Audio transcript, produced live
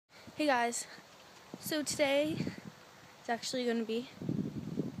Hey guys, so today is actually going to be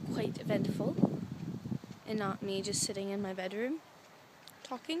quite eventful and not me just sitting in my bedroom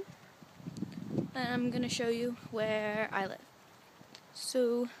talking. And I'm going to show you where I live.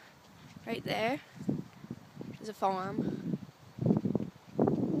 So right there is a farm.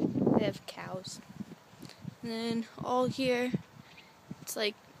 They have cows. And then all here, it's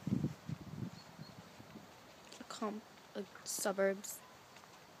like a suburbs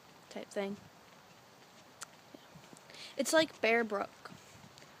type thing. It's like Bear Brook,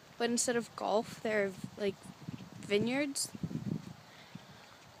 but instead of golf, there are like vineyards.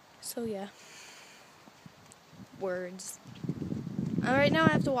 So yeah, words. Right now I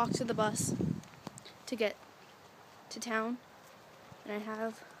have to walk to the bus to get to town, and I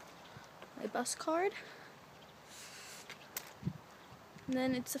have my bus card. And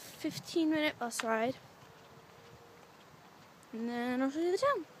then it's a 15-minute bus ride, and then I'll show you the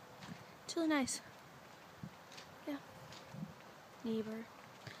town. It's really nice. Yeah. Neighbor.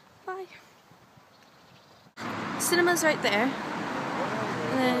 Bye. Cinema's right there.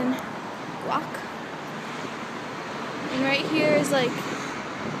 And then walk. And right here is like,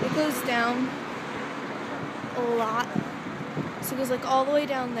 it goes down a lot. So it goes like all the way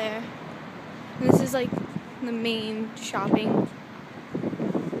down there. And this is like the main shopping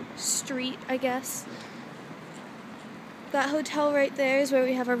street, I guess. That hotel right there is where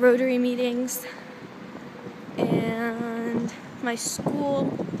we have our Rotary meetings. And my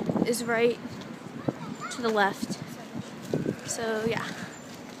school is right to the left. So yeah,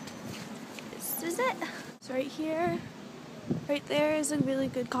 this is it. So right here, right there is a really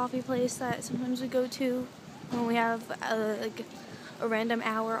good coffee place that sometimes we go to when we have like a random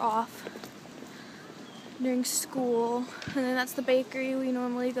hour off during school. And then that's the bakery we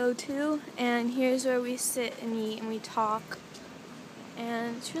normally go to. And here's where we sit and eat and we talk.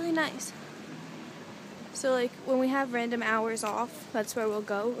 And it's really nice. So like when we have random hours off, that's where we'll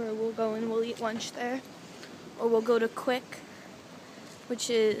go. Or we'll go and we'll eat lunch there. Or we'll go to Quick, which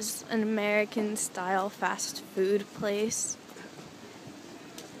is an American style fast food place.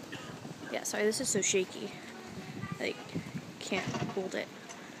 Yeah, sorry, this is so shaky. Like, can't hold it.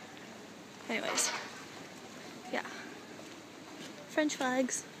 Anyways, yeah. French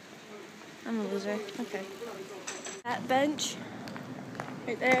flags. I'm a loser. Okay. That bench,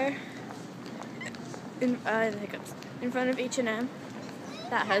 right there, in front of H&M,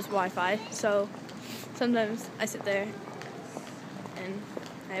 that has Wi-Fi, so sometimes I sit there and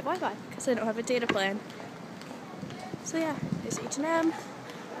I have Wi-Fi because I don't have a data plan. So yeah, there's H&M,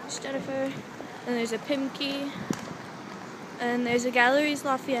 there's Jennifer, and there's a Pimkie, and there's a Galleries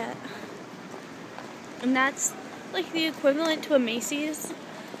Lafayette. And that's like the equivalent to a Macy's.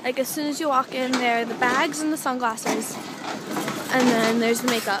 Like as soon as you walk in, there are the bags and the sunglasses, and then there's the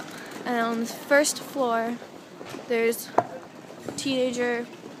makeup. And on the first floor, there's teenager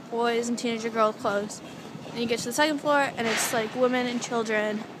boys and teenager girl clothes. And you get to the second floor, and it's like women and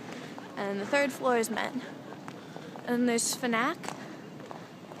children. And the third floor is men. And there's Fnac.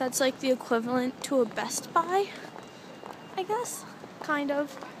 That's like the equivalent to a Best Buy, I guess. Kind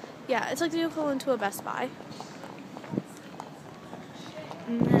of. Yeah, it's like the equivalent to a Best Buy.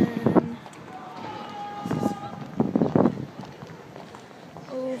 And then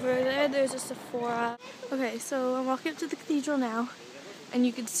over there, there's a Sephora. Okay, so I'm walking up to the cathedral now, and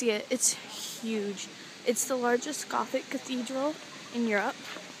you can see it. It's huge. It's the largest Gothic cathedral in Europe.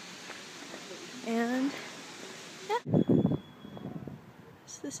 And yeah.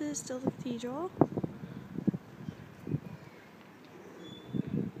 So this is still the cathedral.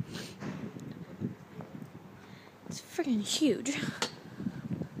 It's freaking huge.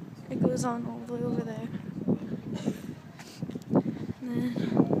 It goes on all the way over there. And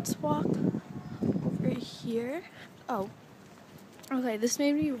then let's walk over here. Oh. Okay, this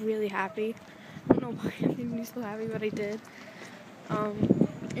made me really happy. I don't know why it made me so happy, but I did.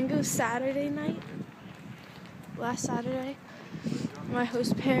 It was Saturday night. Last Saturday. My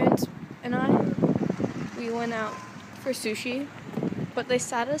host parents and we went out for sushi. But they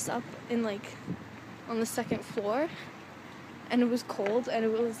sat us up in like on the second floor. And it was cold and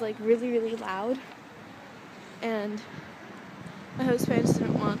it was like really, really loud. And my host parents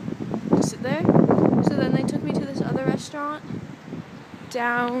didn't want to sit there. So then they took me to this other restaurant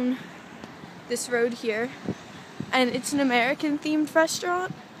down this road here. And it's an American themed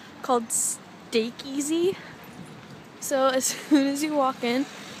restaurant called Steak Easy. So as soon as you walk in,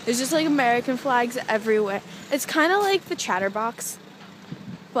 there's just like American flags everywhere. It's kind of like the Chatterbox,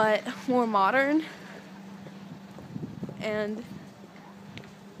 but more modern. And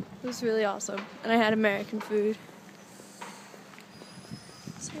it was really awesome. And I had American food.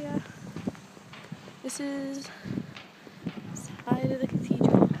 So Yeah. This is the side of the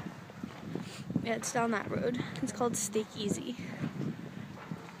cathedral. Yeah, it's down that road. It's called Steak Easy.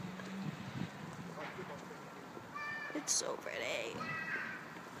 It's so pretty.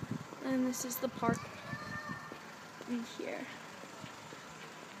 And this is the park in here.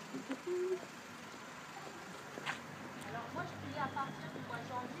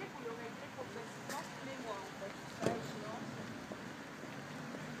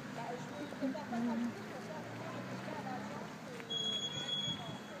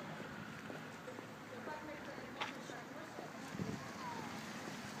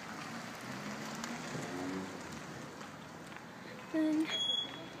 Then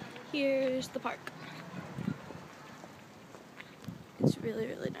here's the park. It's really,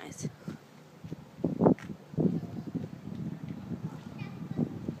 really nice.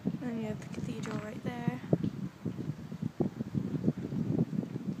 And you have the cathedral right there.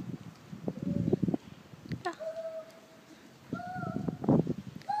 Yeah.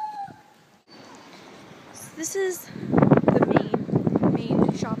 So this is the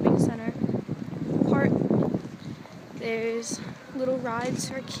main shopping center part. There's little rides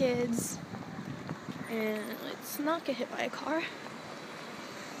for kids, and let's not get hit by a car.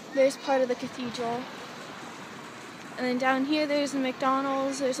 There's part of the cathedral. And then down here there's the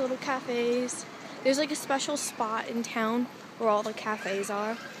McDonald's, there's little cafes. There's like a special spot in town where all the cafes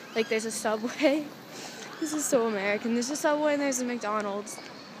are. Like there's a Subway. This is so American. There's a Subway and there's a McDonald's.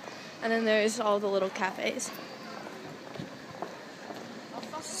 And then there's all the little cafes.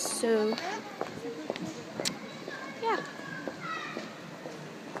 So, yeah.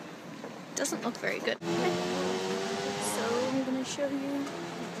 Doesn't look very good. So I'm gonna show you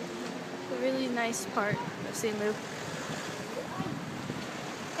a really nice part of St. Louis.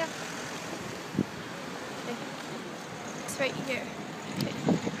 Yeah. Okay. It's right here. Okay.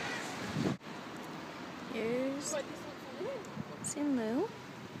 Here's St. Louis.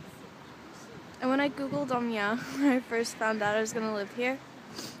 And when I googled Amiens, when I first found out I was gonna live here,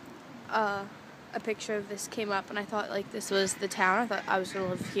 a picture of this came up, and I thought like this was the town. I thought I was gonna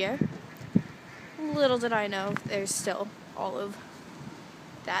live here. Little did I know, there's still all of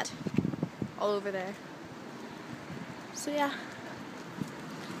that, all over there. So yeah,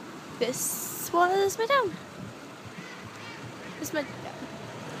 this was my town. This is my,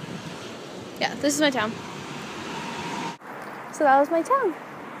 yeah, this is my town. So that was my town.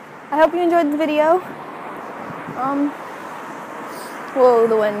 I hope you enjoyed the video. Whoa,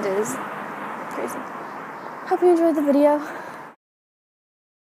 the wind is crazy. Hope you enjoyed the video.